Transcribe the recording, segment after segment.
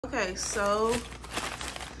Okay, so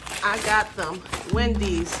I got them.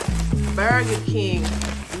 Wendy's, Burger King,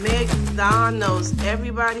 McDonald's.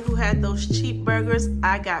 Everybody who had those cheap burgers,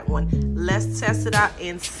 I got one. Let's test it out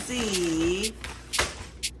and see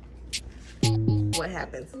what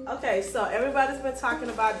happens. Okay, so everybody's been talking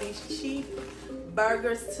about these cheap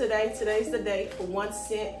burgers today. Today's the day for 1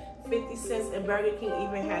 cent, 50 cents, and Burger King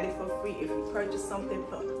even had it for free if you purchase something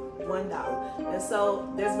for $1. And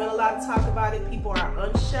so there's been a lot of talk about it. People are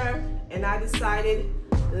unsure, and I decided,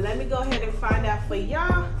 let me go ahead and find out for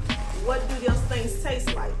y'all, what do those things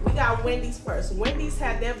taste like. We got Wendy's first. Wendy's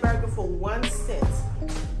had their burger for 1 cent.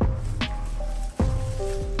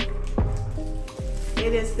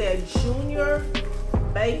 It is their junior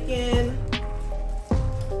bacon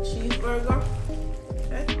cheeseburger.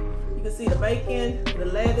 Okay, you can see the bacon, the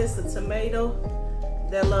lettuce, the tomato,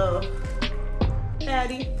 their little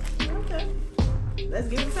patty. Okay, let's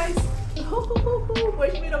give it a taste.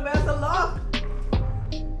 Wish me the best of luck.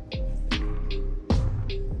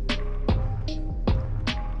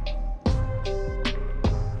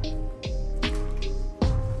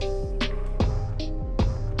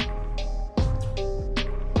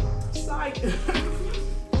 It's like it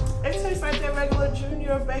tastes like that regular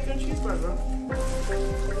junior bacon cheeseburger.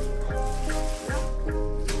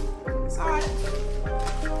 It's alright.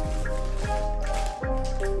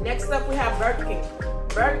 Next up, we have Burger King.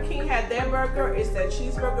 Burger King had their burger. It's their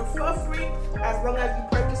cheeseburger for free as long as you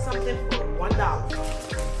purchase something for $1.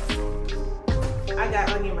 I got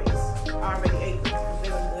onion rings. I already ate them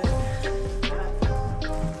because they were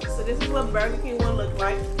good. So this is what Burger King one look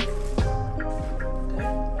like.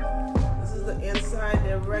 Okay. This is the inside,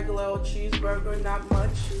 their regular old cheeseburger, not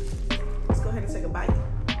much. Let's go ahead and take a bite.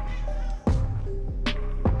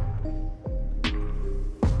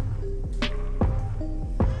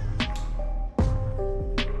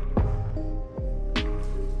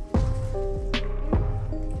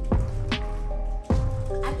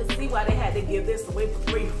 Why they had to give this away for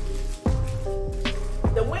free.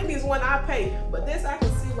 The Wendy's one I pay, but this I can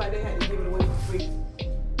see why they had to give it away for free.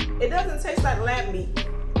 It doesn't taste like lamb meat,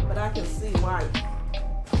 but I can see why.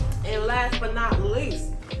 And last but not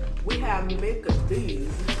least, we have Mega D's.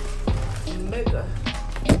 Mega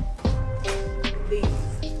D's.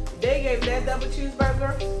 They gave that double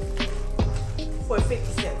cheeseburger for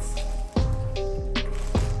 50 cents.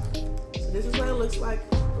 So this is what it looks like.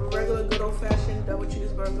 Regular good old-fashioned double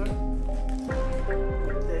cheeseburger.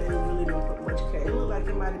 They really didn't put much cake. It looked like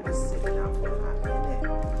it might have been sitting out for a hot minute.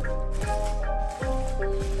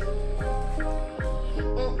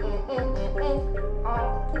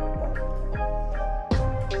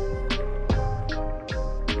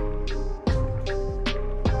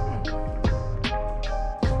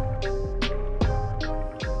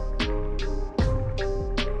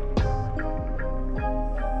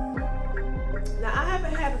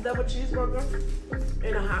 Double cheeseburger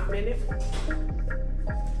in a hot minute.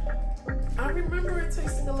 I remember it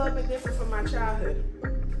tasting a little bit different from my childhood.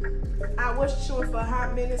 I was chewing for a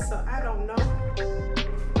hot minute, so I don't know.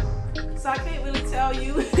 So I can't really tell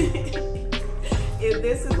you if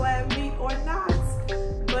this is lamb meat or not.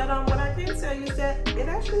 But what I can tell you is that it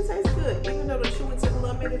actually tastes good. Even though the chewing took a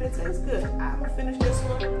little minute, it tastes good. I'm gonna finish this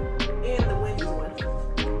one and the Wendy's one.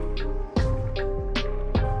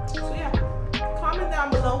 Down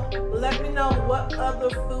below, let me know what other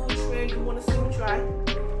food trend you want to see me try.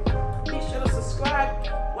 Be sure to subscribe,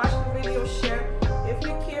 watch the video, share. If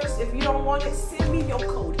you're curious, if you don't want it, send me your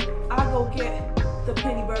code. I'll go get the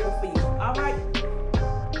penny burger for you. All right.